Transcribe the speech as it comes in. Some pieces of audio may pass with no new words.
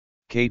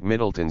Kate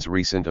Middleton's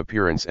recent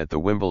appearance at the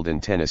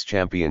Wimbledon Tennis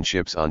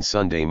Championships on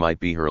Sunday might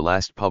be her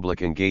last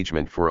public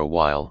engagement for a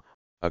while,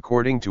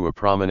 according to a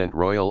prominent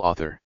royal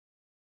author.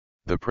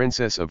 The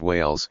Princess of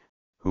Wales,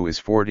 who is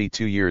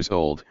 42 years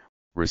old,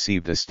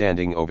 received a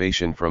standing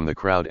ovation from the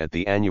crowd at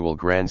the annual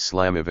Grand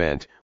Slam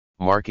event,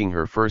 marking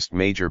her first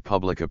major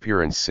public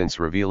appearance since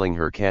revealing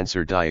her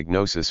cancer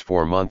diagnosis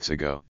 4 months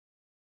ago.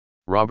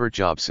 Robert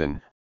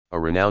Jobson, a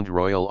renowned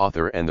royal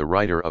author and the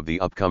writer of the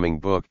upcoming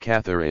book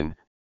Catherine,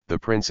 the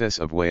Princess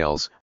of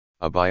Wales,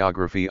 a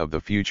biography of the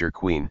future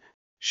Queen,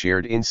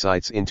 shared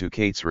insights into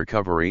Kate's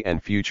recovery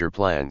and future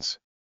plans.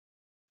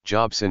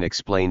 Jobson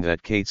explained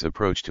that Kate's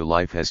approach to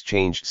life has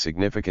changed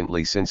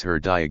significantly since her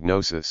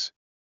diagnosis.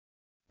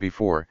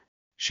 Before,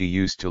 she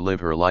used to live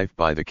her life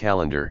by the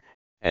calendar,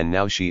 and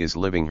now she is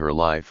living her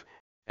life,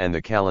 and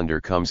the calendar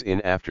comes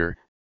in after,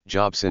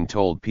 Jobson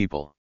told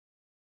People.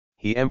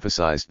 He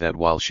emphasized that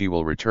while she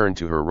will return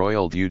to her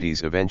royal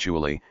duties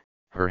eventually,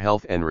 her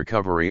health and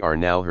recovery are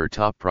now her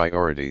top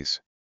priorities.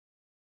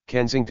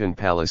 Kensington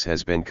Palace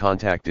has been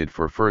contacted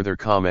for further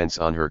comments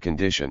on her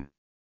condition.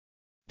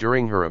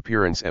 During her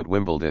appearance at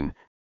Wimbledon,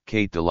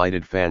 Kate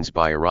delighted fans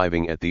by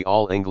arriving at the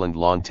All England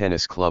Lawn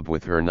Tennis Club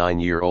with her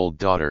 9-year-old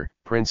daughter,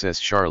 Princess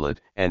Charlotte,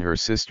 and her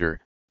sister,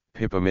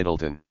 Pippa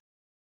Middleton.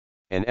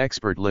 An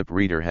expert lip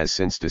reader has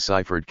since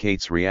deciphered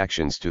Kate's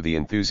reactions to the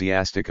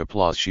enthusiastic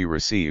applause she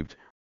received,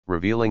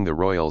 revealing the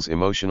royals'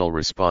 emotional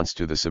response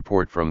to the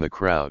support from the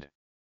crowd.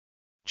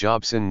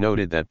 Jobson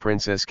noted that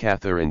Princess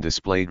Catherine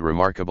displayed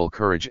remarkable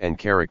courage and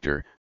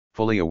character,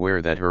 fully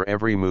aware that her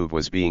every move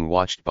was being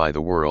watched by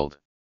the world.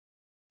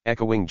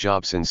 Echoing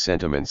Jobson's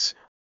sentiments,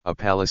 a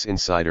palace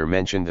insider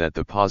mentioned that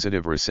the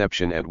positive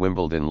reception at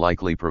Wimbledon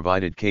likely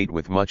provided Kate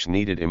with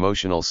much-needed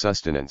emotional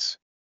sustenance.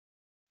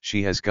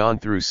 She has gone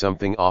through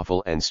something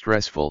awful and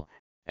stressful,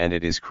 and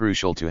it is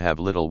crucial to have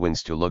little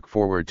wins to look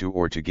forward to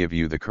or to give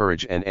you the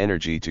courage and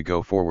energy to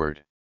go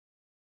forward.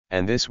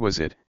 And this was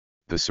it,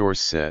 the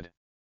source said.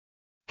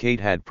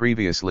 Kate had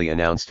previously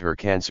announced her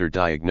cancer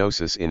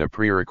diagnosis in a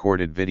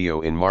pre-recorded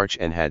video in March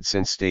and had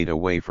since stayed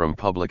away from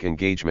public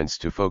engagements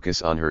to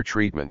focus on her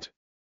treatment.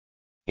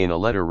 In a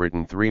letter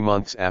written 3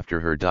 months after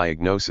her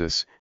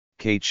diagnosis,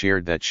 Kate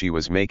shared that she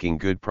was making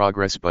good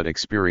progress but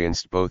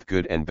experienced both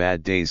good and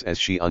bad days as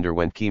she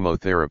underwent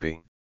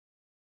chemotherapy.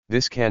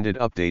 This candid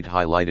update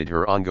highlighted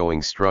her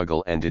ongoing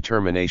struggle and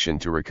determination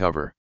to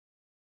recover.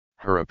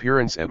 Her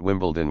appearance at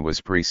Wimbledon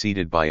was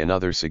preceded by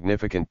another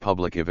significant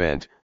public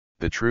event,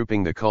 the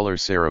Trooping the Colour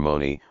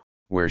ceremony,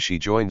 where she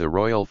joined the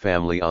royal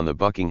family on the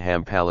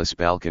Buckingham Palace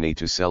balcony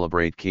to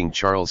celebrate King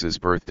Charles's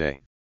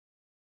birthday.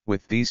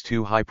 With these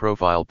 2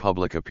 high-profile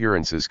public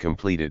appearances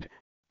completed,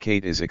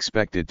 Kate is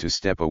expected to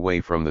step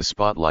away from the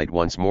spotlight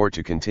once more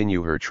to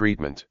continue her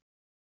treatment.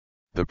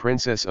 The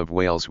Princess of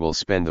Wales will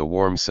spend the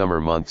warm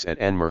summer months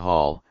at Enmore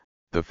Hall,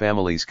 the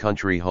family's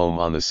country home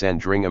on the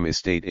Sandringham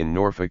estate in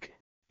Norfolk,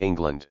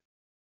 England.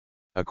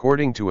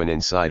 According to an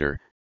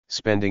insider,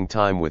 spending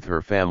time with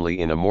her family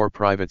in a more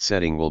private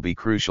setting will be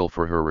crucial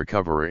for her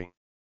recovery.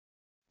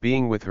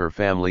 Being with her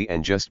family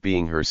and just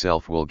being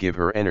herself will give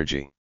her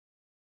energy.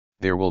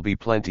 There will be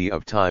plenty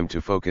of time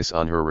to focus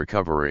on her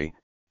recovery,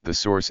 the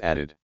source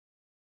added.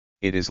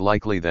 It is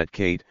likely that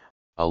Kate,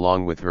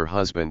 along with her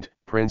husband,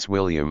 Prince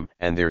William,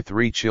 and their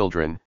 3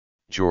 children,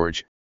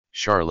 George,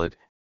 Charlotte,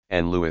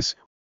 and Louis,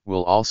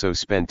 will also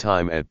spend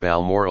time at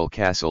Balmoral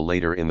Castle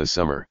later in the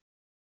summer.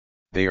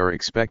 They are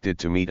expected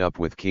to meet up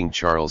with King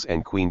Charles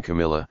and Queen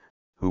Camilla,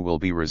 who will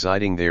be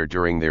residing there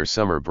during their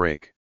summer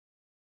break.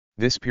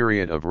 This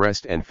period of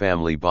rest and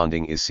family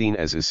bonding is seen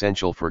as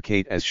essential for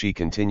Kate as she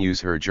continues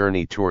her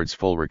journey towards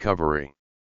full recovery.